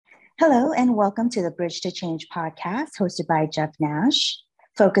Hello, and welcome to the Bridge to Change podcast hosted by Jeff Nash,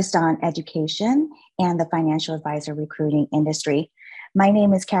 focused on education and the financial advisor recruiting industry. My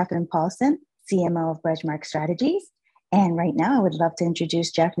name is Catherine Paulson, CMO of Bridgemark Strategies. And right now, I would love to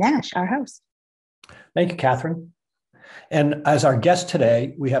introduce Jeff Nash, our host. Thank you, Catherine. And as our guest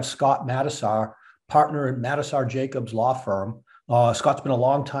today, we have Scott Matasar, partner at Matasar Jacobs law firm. Scott's been a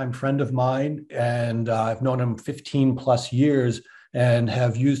longtime friend of mine, and I've known him 15 plus years and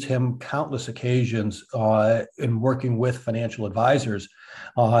have used him countless occasions in working with financial advisors.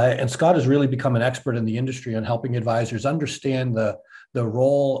 And Scott has really become an expert in the industry on helping advisors understand the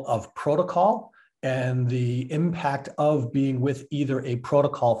role of protocol and the impact of being with either a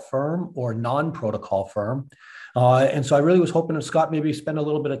protocol firm or non-protocol firm. And so I really was hoping that Scott maybe spend a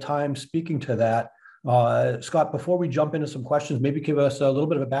little bit of time speaking to that. Scott, before we jump into some questions, maybe give us a little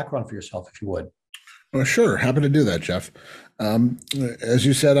bit of a background for yourself, if you would. Well, sure. Happy to do that, Jeff. As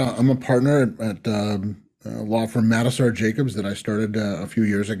you said, I'm a partner at law firm Matasar Jacobs that I started a few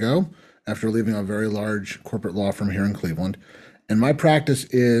years ago after leaving a very large corporate law firm here in Cleveland. And my practice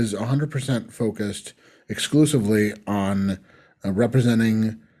is 100% focused exclusively on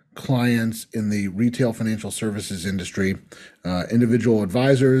representing clients in the retail financial services industry, individual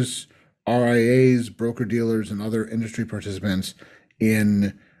advisors, RIAs, broker-dealers, and other industry participants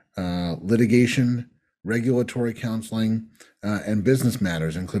in litigation, regulatory counseling, and business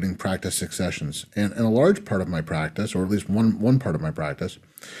matters, including practice successions. And a large part of my practice, or at least one part of my practice,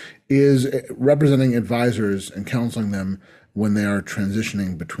 is representing advisors and counseling them when they are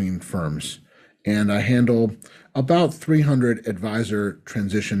transitioning between firms. And I handle about 300 advisor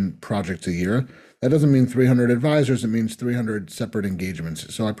transition projects a year. That doesn't mean 300 advisors, it means 300 separate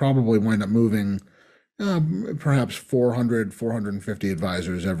engagements. So I probably wind up moving perhaps 400, 450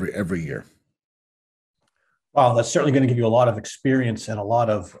 advisors every year. Wow, that's certainly going to give you a lot of experience and a lot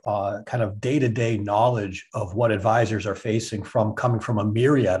of kind of day-to-day knowledge of what advisors are facing from coming from a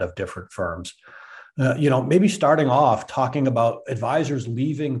myriad of different firms. Maybe starting off talking about advisors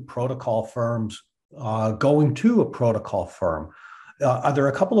leaving protocol firms, going to a protocol firm. Are there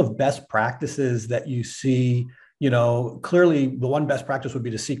a couple of best practices that you see? Clearly the one best practice would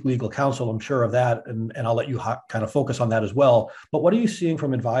be to seek legal counsel. I'm sure of that. And I'll let you kind of focus on that as well. But what are you seeing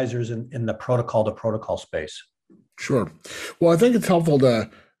from advisors in the protocol to protocol space? Sure. Well, I think it's helpful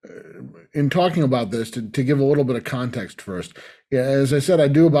to, in talking about this, to give a little bit of context first. Yeah, as I said, I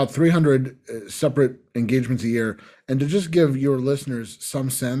do about 300 separate engagements a year. And to just give your listeners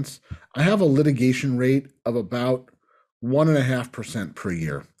some sense, I have a litigation rate of about 1.5% per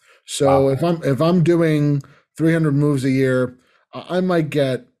year. So wow. if I'm doing 300 moves a year, I might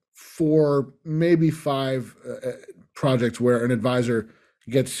get 4, maybe 5 projects where an advisor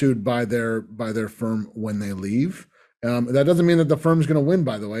gets sued by their firm when they leave. That doesn't mean that the firm's going to win,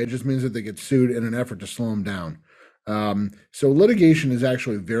 by the way. It just means that they get sued in an effort to slow them down. So litigation is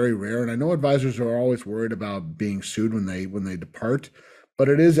actually very rare, and I know advisors are always worried about being sued when they depart, but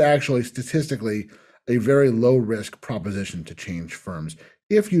it is actually statistically a very low risk proposition to change firms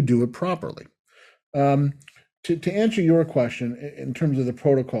if you do it properly. To answer your question in terms of the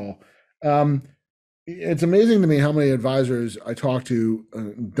protocol, it's amazing to me how many advisors I talk to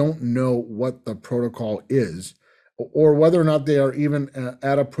don't know what the protocol is or whether or not they are even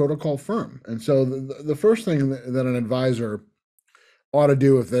at a protocol firm. And so the first thing that an advisor ought to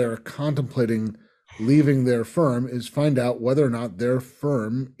do if they're contemplating leaving their firm is find out whether or not their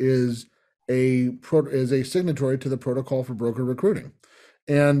firm is a signatory to the protocol for broker recruiting.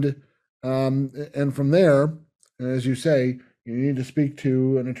 And from there, as you say, you need to speak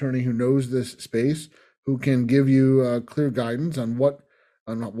to an attorney who knows this space, who can give you clear guidance on what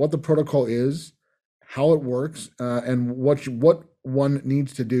the protocol is, how it works, and what one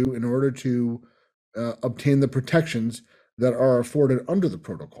needs to do in order to obtain the protections that are afforded under the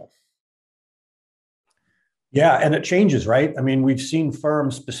protocol. Yeah, and it changes, right? I mean, we've seen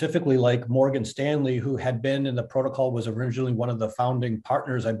firms specifically like Morgan Stanley, who had been in the protocol, was originally one of the founding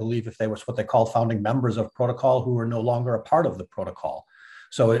partners, I believe, if they were what they call founding members of protocol, who are no longer a part of the protocol.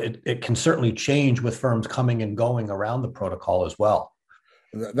 So it can certainly change with firms coming and going around the protocol as well.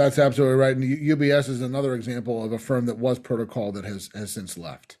 That's absolutely right. And UBS is another example of a firm that was protocol that has since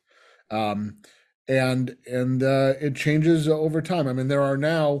left. And it changes over time. I mean, there are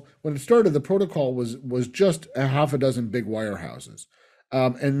now, when it started, the protocol was just a half a dozen big wirehouses.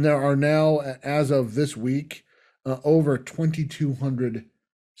 And there are now, as of this week, over 2,200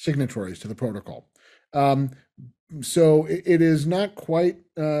 signatories to the protocol. So it is not quite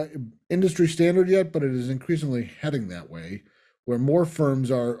industry standard yet, but it is increasingly heading that way, where more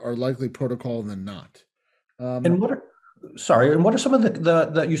firms are likely protocol than not. And Sorry, and what are some of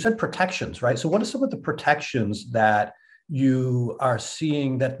the you said protections, right? So what are some of the protections that you are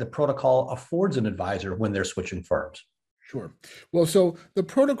seeing that the protocol affords an advisor when they're switching firms? Sure. Well, so the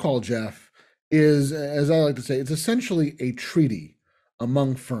protocol, Jeff, is, as I like to say, it's essentially a treaty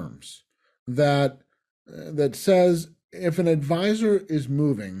among firms that that says if an advisor is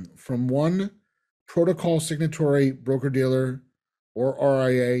moving from one protocol signatory broker dealer or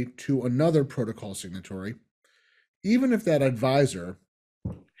RIA to another protocol signatory, even if that advisor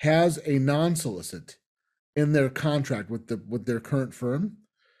has a non-solicit in their contract with their current firm,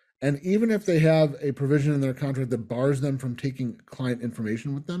 and even if they have a provision in their contract that bars them from taking client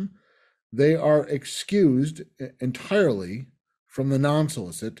information with them, they are excused entirely from the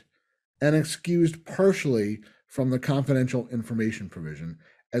non-solicit and excused partially from the confidential information provision,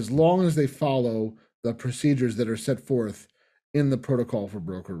 as long as they follow the procedures that are set forth in the protocol for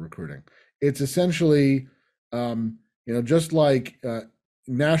broker recruiting. It's essentially, just like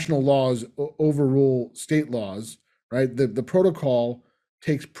national laws overrule state laws, right? The protocol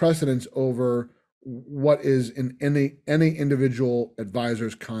takes precedence over what is in any individual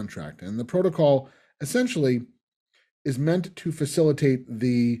advisor's contract, and the protocol essentially is meant to facilitate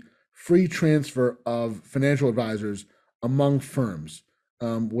the free transfer of financial advisors among firms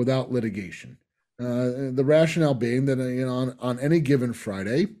without litigation. The rationale being that on any given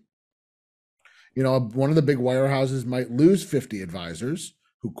Friday, one of the big wirehouses might lose 50 advisors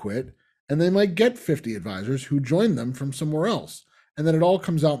who quit, and they might get 50 advisors who join them from somewhere else. And then it all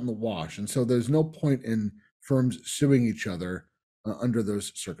comes out in the wash. And so there's no point in firms suing each other under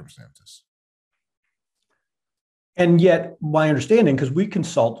those circumstances. And yet, my understanding, because we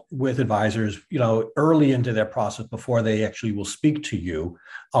consult with advisors, early into their process before they actually will speak to you,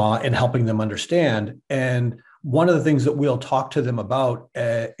 and helping them understand. And one of the things that we'll talk to them about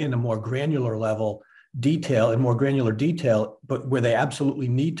in a more granular detail, but where they absolutely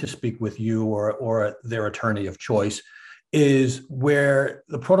need to speak with you or their attorney of choice, is where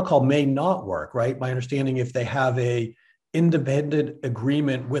the protocol may not work. Right? My understanding, if they have a independent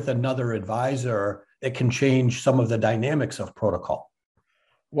agreement with another advisor, it can change some of the dynamics of protocol.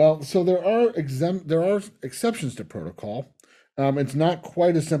 Well, so there are exceptions to protocol. It's not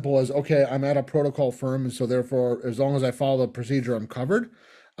quite as simple as, okay, I'm at a protocol firm, and so therefore, as long as I follow the procedure, I'm covered.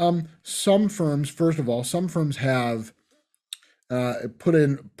 Some firms, first of all, some firms have put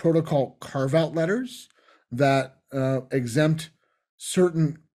in protocol carve-out letters that exempt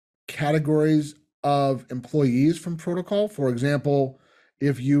certain categories of employees from protocol. For example,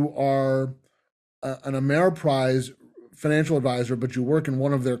 if you are an Ameriprise financial advisor, but you work in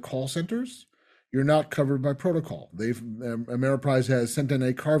one of their call centers, you're not covered by protocol. Ameriprise has sent in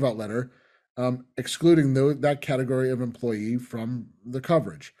a carve-out letter excluding that category of employee from the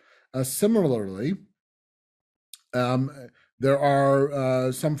coverage. Similarly, there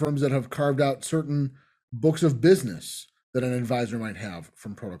are some firms that have carved out certain books of business that an advisor might have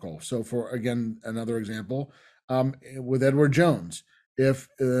from protocol. So, for again, another example, with Edward Jones, if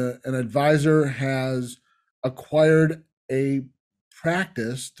an advisor has acquired a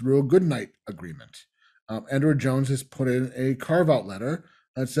practice through a goodnight agreement, Edward Jones has put in a carve-out letter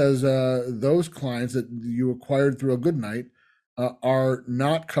that says those clients that you acquired through a goodnight are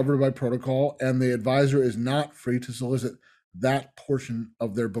not covered by protocol, and the advisor is not free to solicit that portion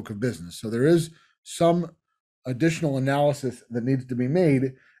of their book of business. So there is some additional analysis that needs to be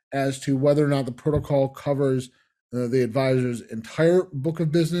made as to whether or not the protocol covers the advisor's entire book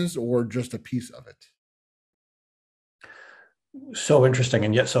of business or just a piece of it. So interesting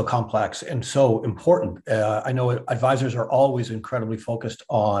and yet so complex and so important. I know advisors are always incredibly focused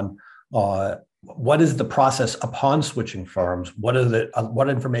on what is the process upon switching firms. What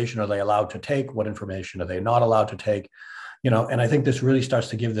information are they allowed to take? What information are they not allowed to take? And I think this really starts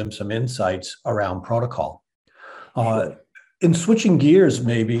to give them some insights around protocol. Sure. In switching gears,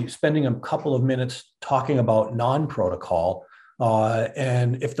 maybe spending a couple of minutes talking about non-protocol,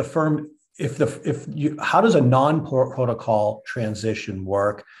 and how does a non-protocol transition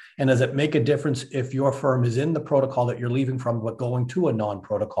work, and does it make a difference if your firm is in the protocol that you're leaving from but going to a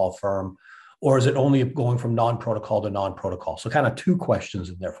non-protocol firm, or is it only going from non-protocol to non-protocol? So kind of two questions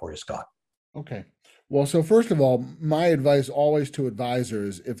in there for you, Scott. Okay. Well, so first of all, my advice always to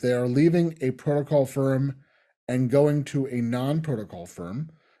advisors, if they are leaving a protocol firm and going to a non-protocol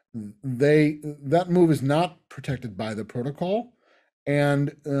firm, that move is not protected by the protocol,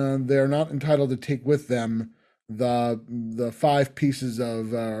 and they're not entitled to take with them the 5 pieces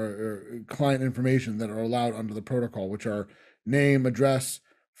of client information that are allowed under the protocol, which are name, address,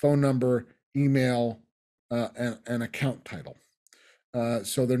 phone number, email, and account title.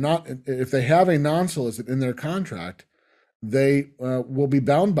 So they're not, if they have a non-solicit in their contract, they will be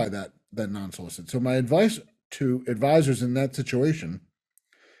bound by that non-solicit. So my advice to advisors in that situation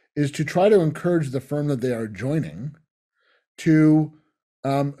is to try to encourage the firm that they are joining to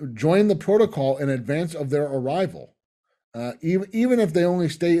join the protocol in advance of their arrival. Even if they only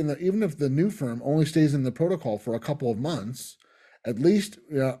stay even if the new firm only stays in the protocol for a couple of months, at least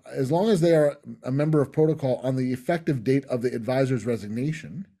as long as they are a member of protocol on the effective date of the advisor's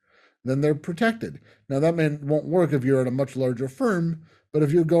resignation, then they're protected. Now that won't work if you're at a much larger firm, but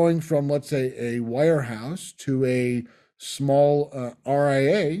if you're going from, let's say, a wirehouse to a small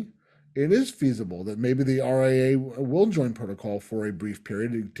RIA, it is feasible that maybe the RIA will join protocol for a brief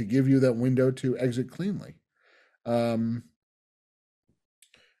period to give you that window to exit cleanly.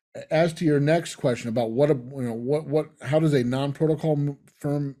 As to your next question about how does a non-protocol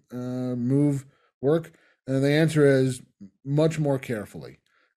firm move work, and the answer is much more carefully.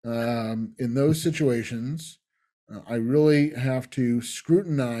 In those situations, I really have to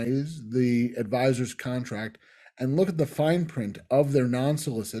scrutinize the advisor's contract and look at the fine print of their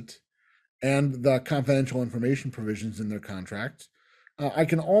non-solicit and the confidential information provisions in their contract. I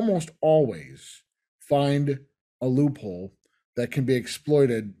can almost always find a loophole that can be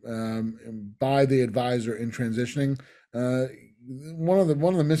exploited by the advisor in transitioning. One of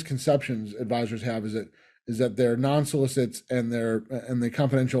the misconceptions advisors have is that their non-solicits and the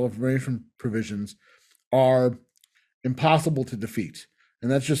confidential information provisions are impossible to defeat,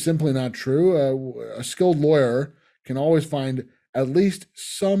 and that's just simply not true. A skilled lawyer can always find at least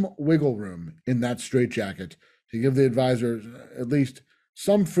some wiggle room in that straitjacket to give the advisor at least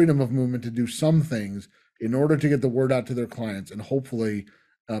some freedom of movement to do some things in order to get the word out to their clients and hopefully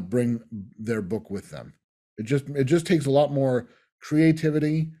bring their book with them. It just takes a lot more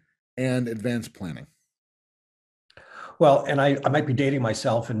creativity and advanced planning. Well, and I might be dating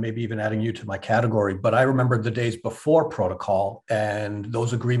myself and maybe even adding you to my category, but I remember the days before protocol, and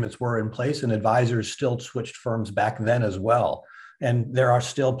those agreements were in place, and advisors still switched firms back then as well. And there are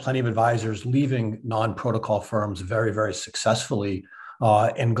still plenty of advisors leaving non-protocol firms very, very successfully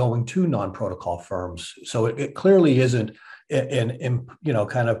and going to non-protocol firms. So it clearly isn't in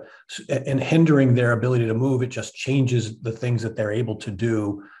hindering their ability to move. It just changes the things that they're able to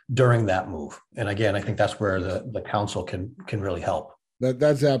do during that move. And again, I think that's where the council can really help.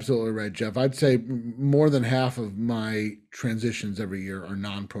 That's absolutely right, Jeff. I'd say more than half of my transitions every year are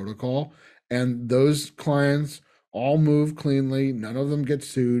non-protocol, and those clients all move cleanly. None of them get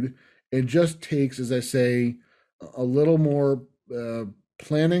sued. It just takes, as I say, a little more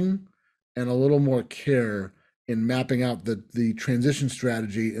planning and a little more care in mapping out the transition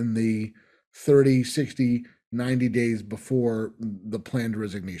strategy in the 30, 60, 90 days before the planned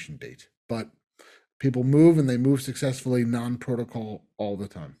resignation date. But people move, and they move successfully non-protocol all the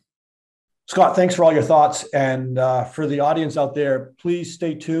time. Scott, thanks for all your thoughts. And for the audience out there, please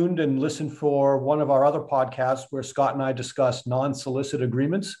stay tuned and listen for one of our other podcasts where Scott and I discuss non-solicit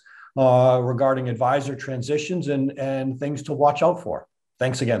agreements regarding advisor transitions and things to watch out for.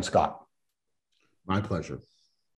 Thanks again, Scott. My pleasure.